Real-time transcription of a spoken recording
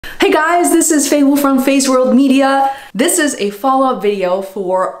Hey guys, this is Feisworld from Feisworld Media. This is a follow-up video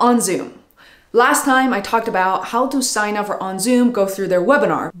for OnZoom. Last time I talked about how to sign up for OnZoom, go through their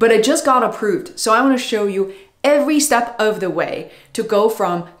webinar, but it just got approved. So I want to show you every step of the way to go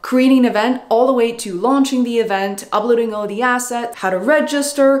from creating an event all the way to launching the event, uploading all the assets, how to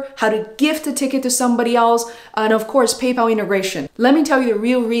register, how to gift a ticket to somebody else, and of course, PayPal integration. Let me tell you the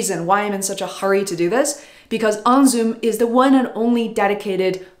real reason why I'm in such a hurry to do this. Because OnZoom is the one and only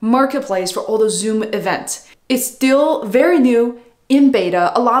dedicated marketplace for all the Zoom events. It's still very new, in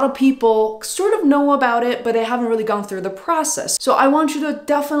beta. A lot of people sort of know about it, but they haven't really gone through the process. So I want you to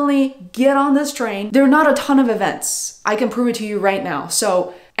definitely get on this train. There are not a ton of events. I can prove it to you right now.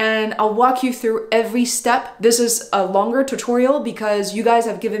 And I'll walk you through every step. This is a longer tutorial because you guys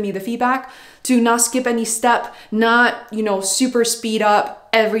have given me the feedback to not skip any step, not, super speed up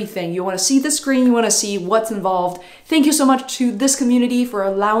everything. You want to see the screen, you want to see what's involved. Thank you so much to this community for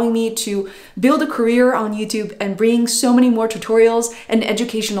allowing me to build a career on YouTube and bring so many more tutorials and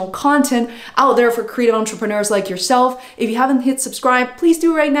educational content out there for creative entrepreneurs like yourself. If you haven't hit subscribe, please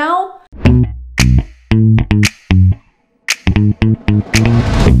do right now.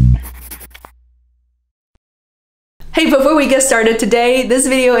 Hey, before we get started today, this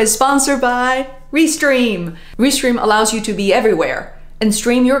video is sponsored by Restream. Restream allows you to be everywhere and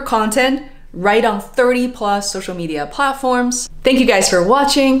stream your content right on 30+ social media platforms. Thank you guys for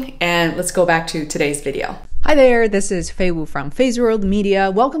watching, and let's go back to today's video. Hi there, this is Feisworld from Feisworld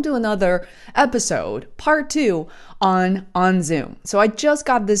Media. Welcome to another episode, part 2 on OnZoom. So I just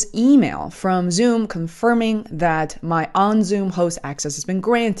got this email from Zoom confirming that my OnZoom host access has been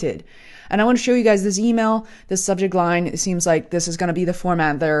granted. And I want to show you guys this email, this subject line. It seems like this is going to be the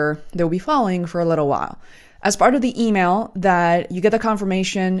format they'll be following for a little while. As part of the email that you get the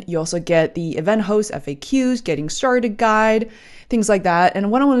confirmation, you also get the event host FAQs, getting started guide, things like that.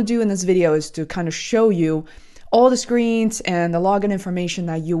 And what I want to do in this video is to kind of show you all the screens and the login information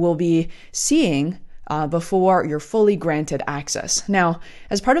that you will be seeing before you're fully granted access. Now,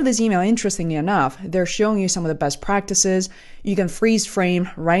 as part of this email, interestingly enough, they're showing you some of the best practices. You can freeze frame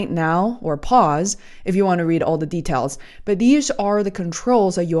right now or pause if you want to read all the details. But these are the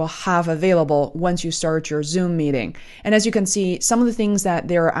controls that you'll have available once you start your Zoom meeting. And as you can see, some of the things that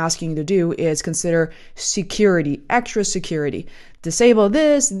they're asking you to do is consider security, extra security. Disable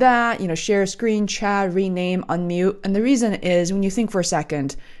this, that, share screen, chat, rename, unmute. And the reason is when you think for a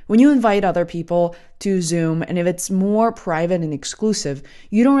second, when you invite other people to Zoom, and if it's more private and exclusive,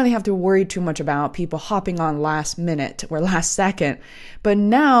 you don't really have to worry too much about people hopping on last minute or last second. But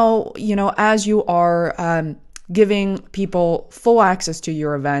now, as you are giving people full access to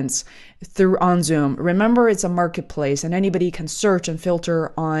your events through OnZoom, remember it's a marketplace and anybody can search and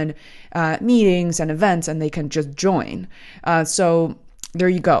filter on meetings and events and they can just join. So there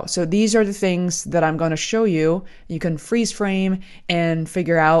you go. So these are the things that I'm going to show you. You can freeze frame and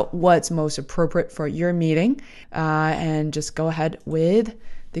figure out what's most appropriate for your meeting, and just go ahead with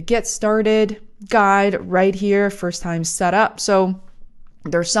the get started guide right here, first time set up. So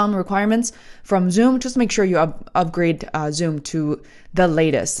there's some requirements from Zoom. Just make sure you upgrade Zoom to the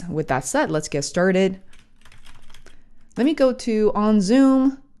latest. With that said, let's get started. Let me go to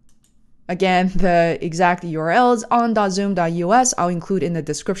OnZoom. Again, the exact URL is on.zoom.us. I'll include in the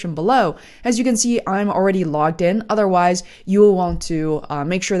description below. As you can see, I'm already logged in. Otherwise, you will want to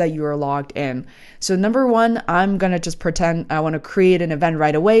make sure that you are logged in. So number one, I'm going to just pretend I want to create an event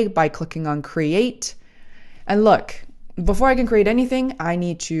right away by clicking on create. And look, before I can create anything, I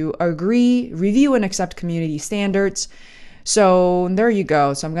need to agree, review, and accept community standards. So there you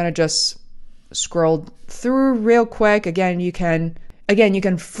go. So I'm going to just scroll through real quick. Again, you can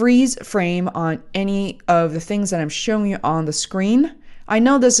freeze frame on any of the things that I'm showing you on the screen. I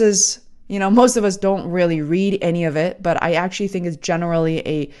know this is, most of us don't really read any of it, but I actually think it's generally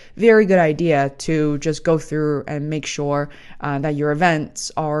a very good idea to just go through and make sure that your events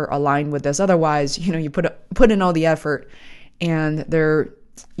are aligned with this. Otherwise, you put in all the effort and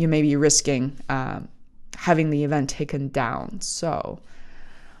you may be risking having the event taken down. So,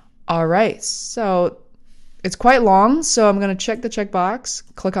 all right. So it's quite long, so I'm going to check the checkbox,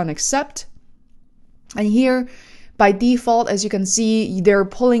 click on accept. And here, by default, as you can see, they're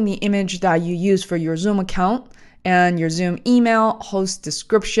pulling the image that you use for your Zoom account and your Zoom email, host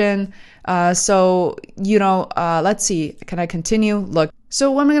description. Let's see, can I continue? Look,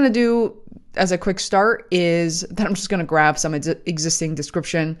 so what I'm going to do as a quick start is that I'm just going to grab some existing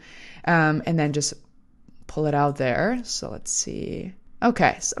description and then just pull it out there. So let's see.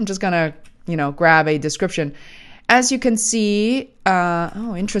 Okay, so I'm just going to grab a description. As you can see,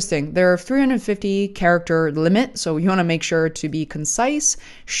 oh, interesting. There are 350 character limit, so you want to make sure to be concise,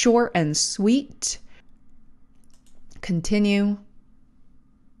 short, and sweet. Continue.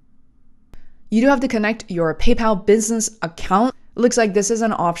 You do have to connect your PayPal business account. It looks like this is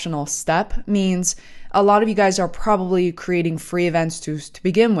an optional step, means a lot of you guys are probably creating free events to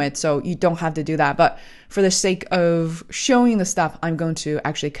begin with, so you don't have to do that. But for the sake of showing the step, I'm going to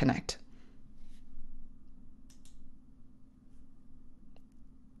actually connect.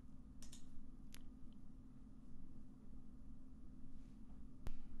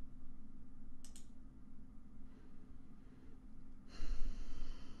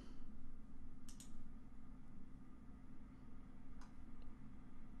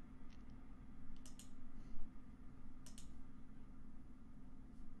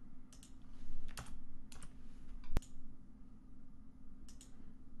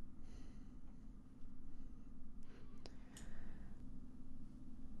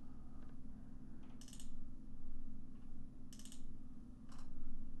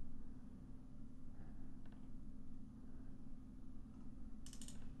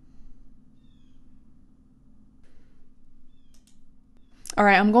 All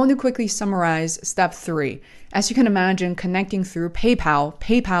right, I'm going to quickly summarize step 3. As you can imagine, connecting through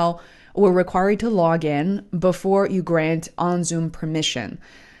PayPal will require you to log in before you grant OnZoom permission.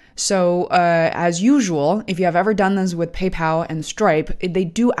 So as usual, if you have ever done this with PayPal and Stripe, they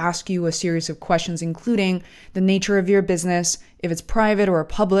do ask you a series of questions, including the nature of your business, if it's private or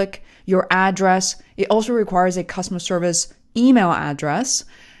public, your address. It also requires a customer service email address,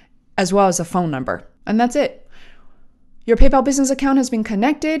 as well as a phone number. And that's it. Your PayPal business account has been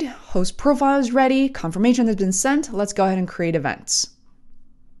connected, host profile is ready, confirmation has been sent. Let's go ahead and create events.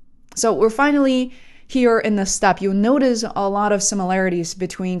 So we're finally here in this step. You'll notice a lot of similarities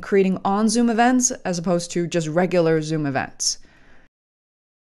between creating OnZoom events as opposed to just regular Zoom events.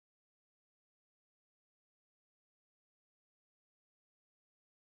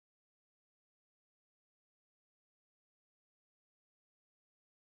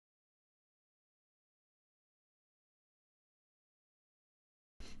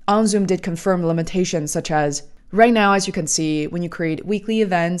 OnZoom did confirm limitations such as, right now, as you can see, when you create weekly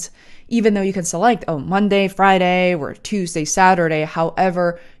events, even though you can select, Monday, Friday, or Tuesday, Saturday,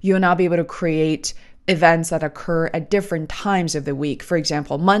 however, you'll not be able to create events that occur at different times of the week. For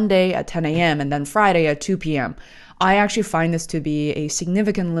example, Monday at 10 a.m. and then Friday at 2 p.m. I actually find this to be a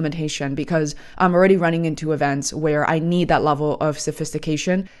significant limitation because I'm already running into events where I need that level of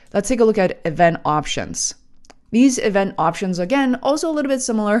sophistication. Let's take a look at event options. These event options, again, also a little bit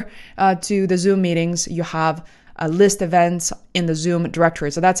similar to the Zoom meetings. You have list events in the Zoom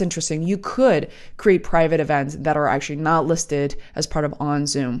directory. So that's interesting. You could create private events that are actually not listed as part of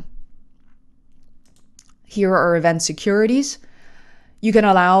OnZoom. Here are event securities. You can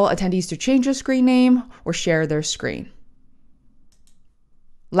allow attendees to change their screen name or share their screen.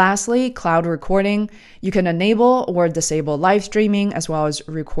 Lastly, cloud recording. You can enable or disable live streaming as well as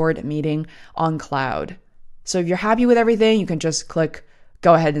record meeting on cloud. So if you're happy with everything, you can just click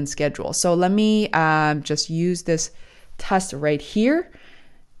go ahead and schedule. So let me just use this test right here.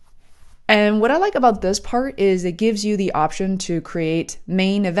 And what I like about this part is it gives you the option to create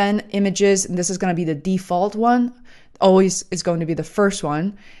main event images. And this is going to be the default one. Always is going to be the first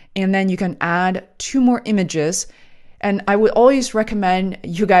one. And then you can add 2 more images. And I would always recommend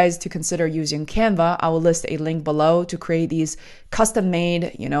you guys to consider using Canva. I will list a link below to create these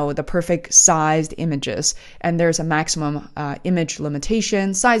custom-made, the perfect sized images. And there's a maximum image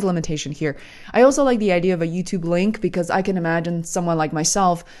limitation, size limitation here. I also like the idea of a YouTube link because I can imagine someone like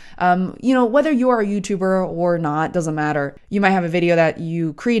myself, whether you are a YouTuber or not, doesn't matter. You might have a video that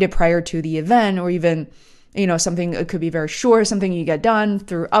you created prior to the event or even something that could be very short, something you get done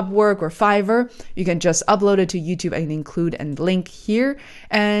through Upwork or Fiverr. You can just upload it to YouTube and include a link here.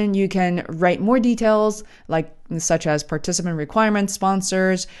 And you can write more details such as participant requirements,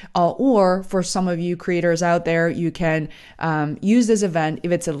 sponsors, or for some of you creators out there, you can use this event.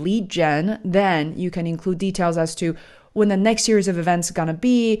 If it's a lead gen, then you can include details as to when the next series of events is going to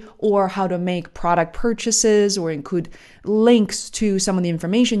be, or how to make product purchases, or include links to some of the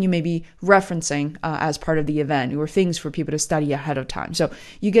information you may be referencing as part of the event, or things for people to study ahead of time. So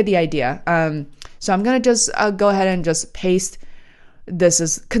you get the idea. So I'm going to just go ahead and just paste. This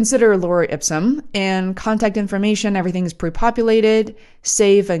is consider lorem ipsum, and contact information, everything is pre-populated,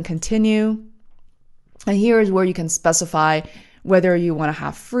 save and continue. And here is where you can specify whether you want to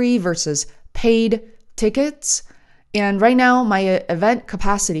have free versus paid tickets. And right now, my event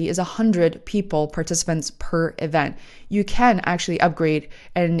capacity is 100 people, participants per event. You can actually upgrade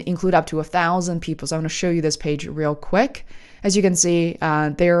and include up to 1,000 people. So I'm going to show you this page real quick. As you can see,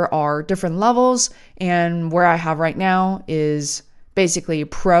 there are different levels, and where I have right now is basically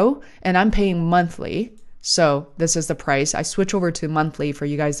pro, and I'm paying monthly. So this is the price. I switch over to monthly for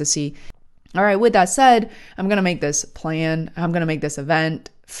you guys to see. All right, with that said, I'm going to make this plan. I'm going to make this event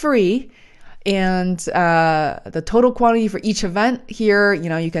free. And the total quantity for each event here,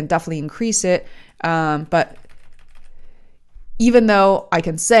 you can definitely increase it. But even though I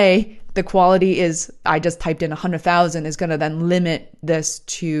can say the quality is, I just typed in 100,000, is going to then limit this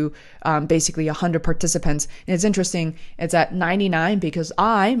to basically 100 participants. And it's interesting, it's at 99 because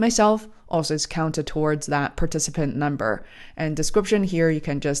I, myself, also is counted towards that participant number. And description here, you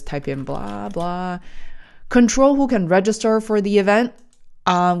can just type in blah, blah. Control who can register for the event.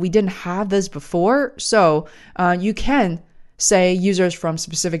 We didn't have this before, so you can say users from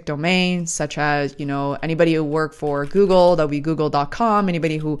specific domains, such as, anybody who work for Google, that'll be google.com.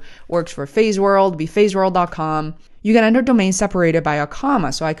 Anybody who works for Feisworld, be feisworld.com. You can enter domains separated by a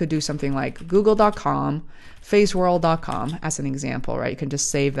comma, so I could do something like google.com, feisworld.com as an example, right? You can just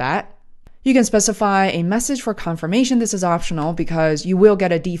save that. You can specify a message for confirmation. This is optional because you will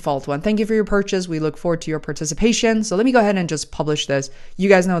get a default one. Thank you for your purchase. We look forward to your participation. So let me go ahead and just publish this. You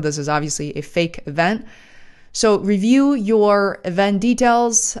guys know this is obviously a fake event. So review your event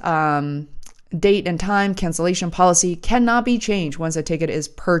details, date and time, cancellation policy cannot be changed once a ticket is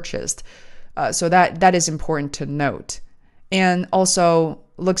purchased. So that is important to note. And also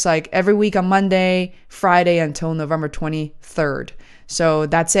looks like every week on Monday, Friday until November 23rd. So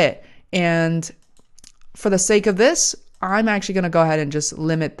that's it. And for the sake of this, I'm actually going to go ahead and just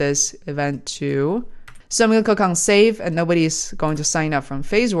limit this event to, so I'm going to click on save, and nobody's going to sign up from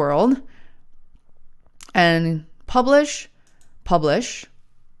Feisworld, and publish.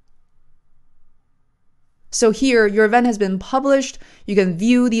 So here, your event has been published. You can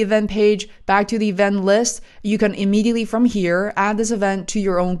view the event page, back to the event list. You can immediately from here add this event to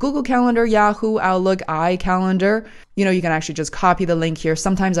your own Google Calendar, Yahoo, Outlook, iCalendar. You can actually just copy the link here.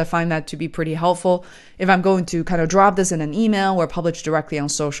 Sometimes I find that to be pretty helpful if I'm going to kind of drop this in an email or publish directly on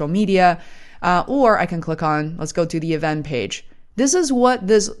social media. Or I can click on, let's go to the event page. This is what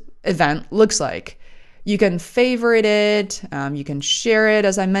this event looks like. You can favorite it. You can share it,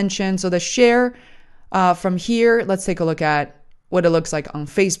 as I mentioned. So the share from here, let's take a look at what it looks like on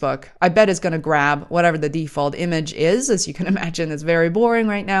Facebook. I bet it's going to grab whatever the default image is. As you can imagine, it's very boring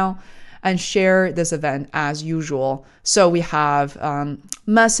right now. And share this event as usual. So we have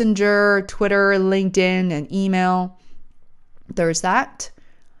Messenger, Twitter, LinkedIn, and email. There's that.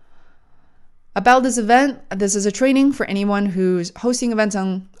 About this event, this is a training for anyone who's hosting events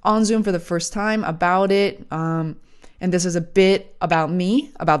on OnZoom for the first time about it. And this is a bit about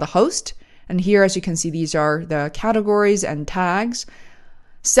me, about the host. And here, as you can see, these are the categories and tags.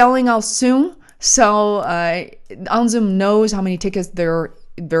 Selling out soon. So OnZoom knows how many tickets there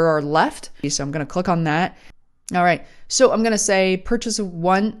are left. So I'm going to click on that. All right. So I'm going to say purchase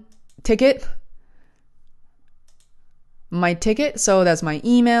one ticket. My ticket. So that's my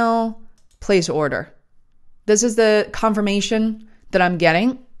email. Place order. This is the confirmation that I'm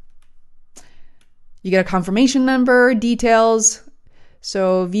getting. You get a confirmation number, details.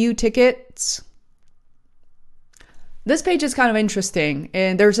 So view tickets. This page is kind of interesting,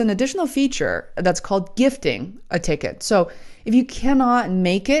 and there's an additional feature that's called gifting a ticket. So if you cannot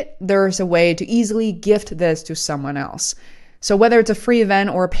make it, there's a way to easily gift this to someone else. So whether it's a free event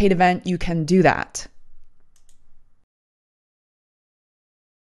or a paid event, you can do that.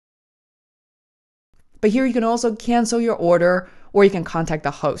 But here you can also cancel your order, or you can contact the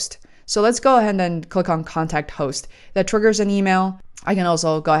host. So let's go ahead and click on contact host. That triggers an email. I can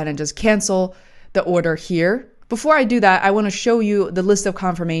also go ahead and just cancel the order here. Before I do that, I want to show you the list of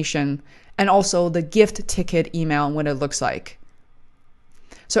confirmation and also the gift ticket email and what it looks like.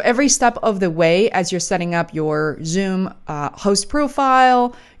 So every step of the way, as you're setting up your Zoom host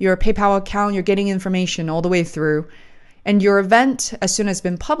profile, your PayPal account, you're getting information all the way through. And your event, as soon as it's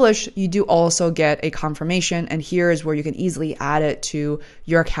been published, you do also get a confirmation. And here is where you can easily add it to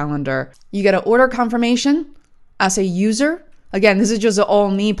your calendar. You get an order confirmation as a user. Again, this is just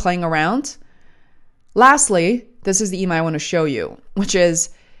all me playing around. Lastly, this is the email I want to show you, which is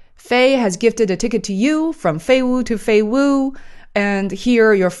Fei has gifted a ticket to you from Fei Wu to Fei Wu. And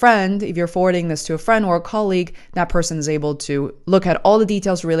here, your friend, if you're forwarding this to a friend or a colleague, that person is able to look at all the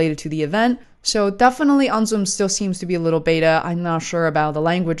details related to the event. So definitely OnZoom still seems to be a little beta. I'm not sure about the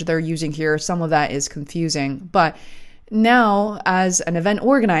language they're using here. Some of that is confusing, but Now, as an event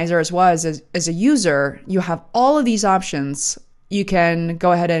organizer as well as a user, you have all of these options. You can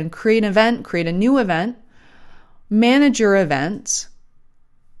go ahead and create an event, create a new event, manage your event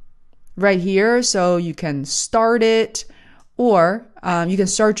right here. So you can start it, or you can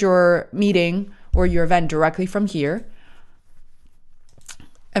start your meeting or your event directly from here.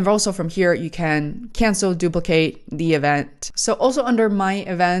 And also from here, you can cancel, duplicate the event. So also under my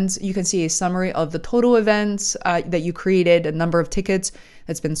events, you can see a summary of the total events that you created, a number of tickets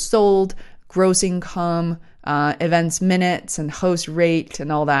that's been sold, gross income, events minutes, and host rate,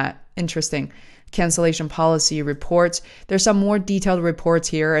 and all that. Interesting. Cancellation policy reports. There's some more detailed reports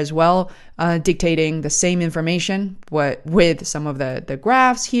here as well, dictating the same information with some of the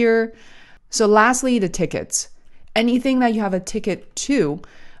graphs here. So lastly, the tickets. Anything that you have a ticket to,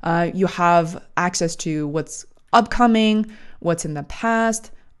 you have access to what's upcoming, what's in the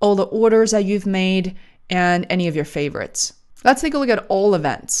past, all the orders that you've made, and any of your favorites. Let's take a look at all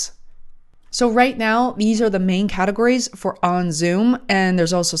events. So right now, these are the main categories for OnZoom, and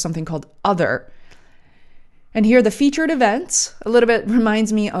there's also something called Other. And here, the featured events, a little bit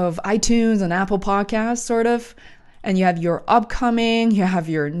reminds me of iTunes and Apple Podcasts, sort of. And you have your upcoming, you have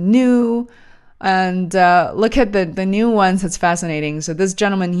your new, and look at the new ones. It's fascinating. So this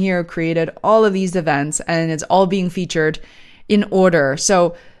gentleman here created all of these events, and it's all being featured in order.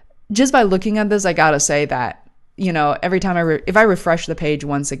 So just by looking at this, I gotta say that, you know, every time if I refresh the page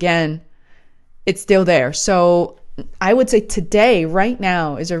once again, it's still there. So I would say today, right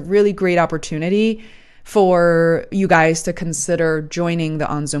now, is a really great opportunity for you guys to consider joining the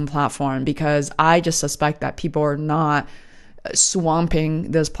OnZoom platform, because I just suspect that people are not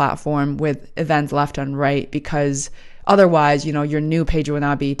swamping this platform with events left and right, because otherwise, you know, your new page will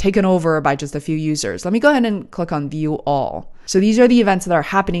not be taken over by just a few users. Let me go ahead and click on view all. So these are the events that are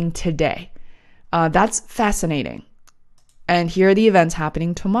happening today. That's fascinating. And here are the events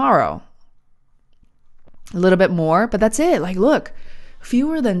happening tomorrow. A little bit more, but that's it. Like, look,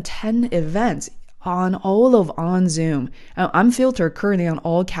 fewer than 10 events on all of OnZoom. I'm filtered currently on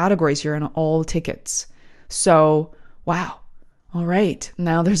all categories here and all tickets. So, wow. All right.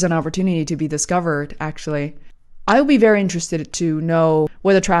 Now there's an opportunity to be discovered, actually. I would be very interested to know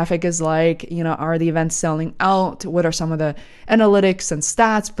what the traffic is like. You know, are the events selling out? What are some of the analytics and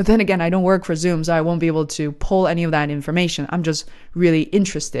stats? But then again, I don't work for Zoom, so I won't be able to pull any of that information. I'm just really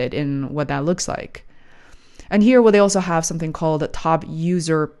interested in what that looks like. And here, well, they also have something called top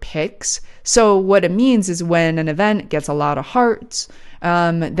user picks. So what it means is when an event gets a lot of hearts,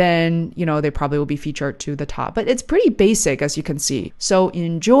 then, you know, they probably will be featured to the top. But it's pretty basic, as you can see. So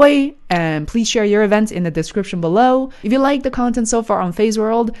enjoy, and please share your events in the description below. If you like the content so far on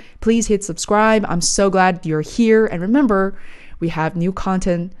Feisworld, please hit subscribe. I'm so glad you're here. And remember, we have new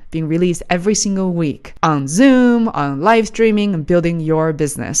content being released every single week on Zoom, on live streaming, and building your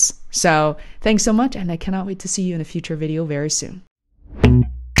business. So thanks so much, and I cannot wait to see you in a future video very soon.